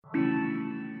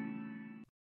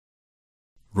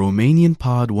Romanian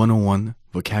Pod 101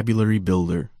 Vocabulary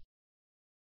Builder.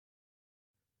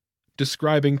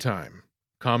 Describing time.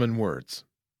 Common words.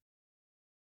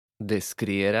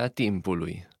 Descrierea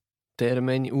timpului.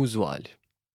 Termeni uzuali.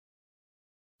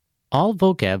 All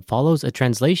vocab follows a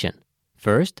translation.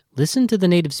 First, listen to the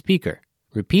native speaker.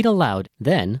 Repeat aloud,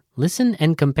 then listen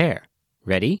and compare.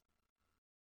 Ready?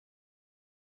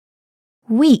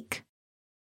 Week,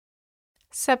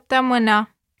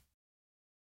 Săptămână.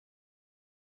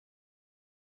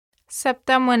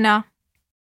 Săptămână.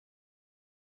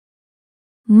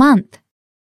 month,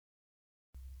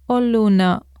 O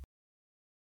lună.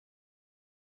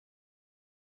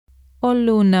 O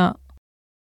lună.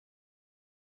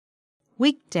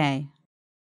 Weekday.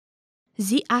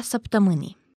 zi a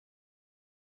săptămânii.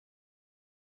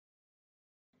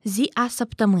 Zi a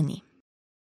săptămânii.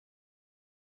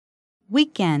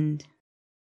 Weekend.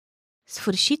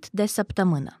 Sfârșit de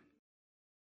săptămână.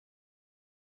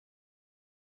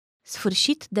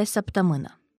 Sfârșit de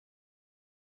săptămână.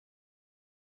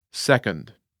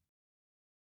 Second.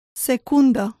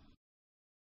 Secundă.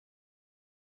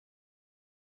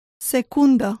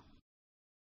 Secundă.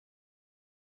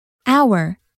 Hour,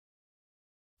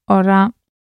 Ora.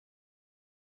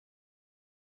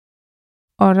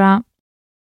 Ora.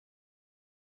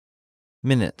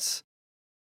 Minutes.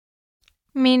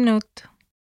 Minut.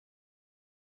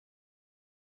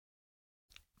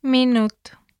 Minut.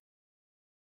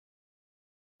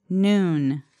 Noon.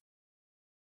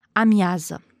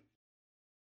 amiază.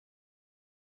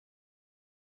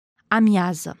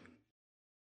 Amiază.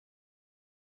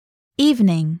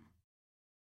 Evening,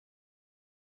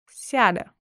 Seară.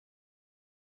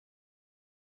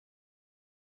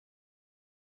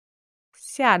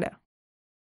 Seară.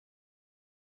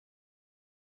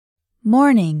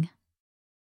 morning,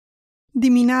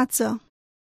 Dimineață.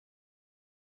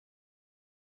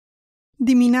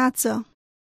 Dimineață.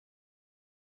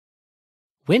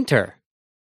 Winter.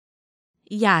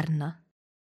 iarnă.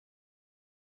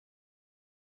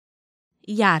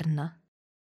 Iarnă.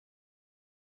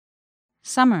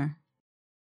 Summer.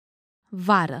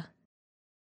 Vară.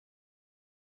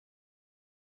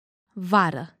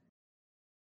 Vară.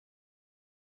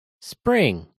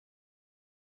 Spring.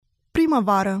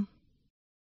 Primăvară.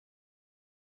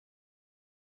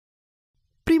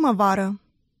 Primăvară.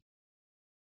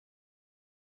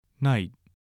 Night.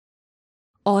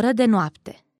 Oră de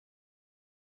noapte.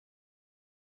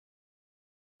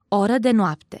 Oră de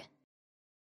noapte.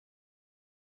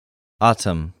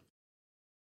 Autumn.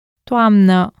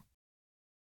 Toamnă.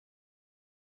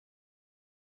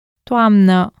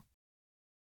 Toamnă.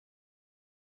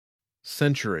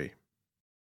 Century.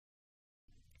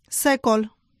 Secol.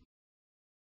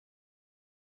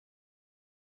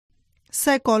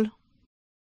 Secol.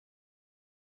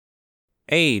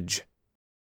 Age.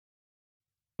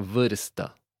 Vârstă.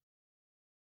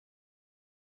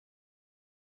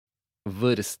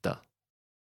 Vârstă.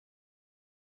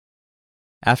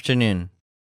 Afternoon.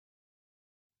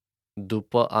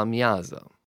 După amiază.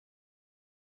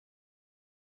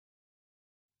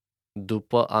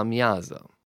 După amiază.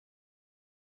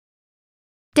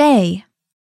 Day,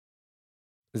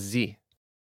 Zi.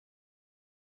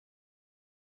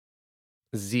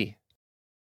 Zi.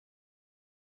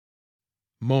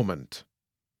 Moment.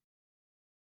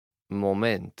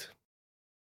 Moment.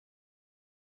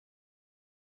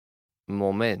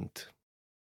 Moment.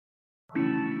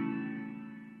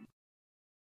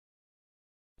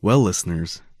 Well,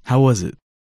 listeners, how was it?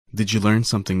 Did you learn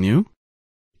something new?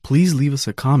 Please leave us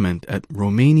a comment at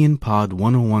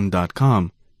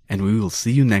RomanianPod101.com and we will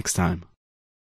see you next time.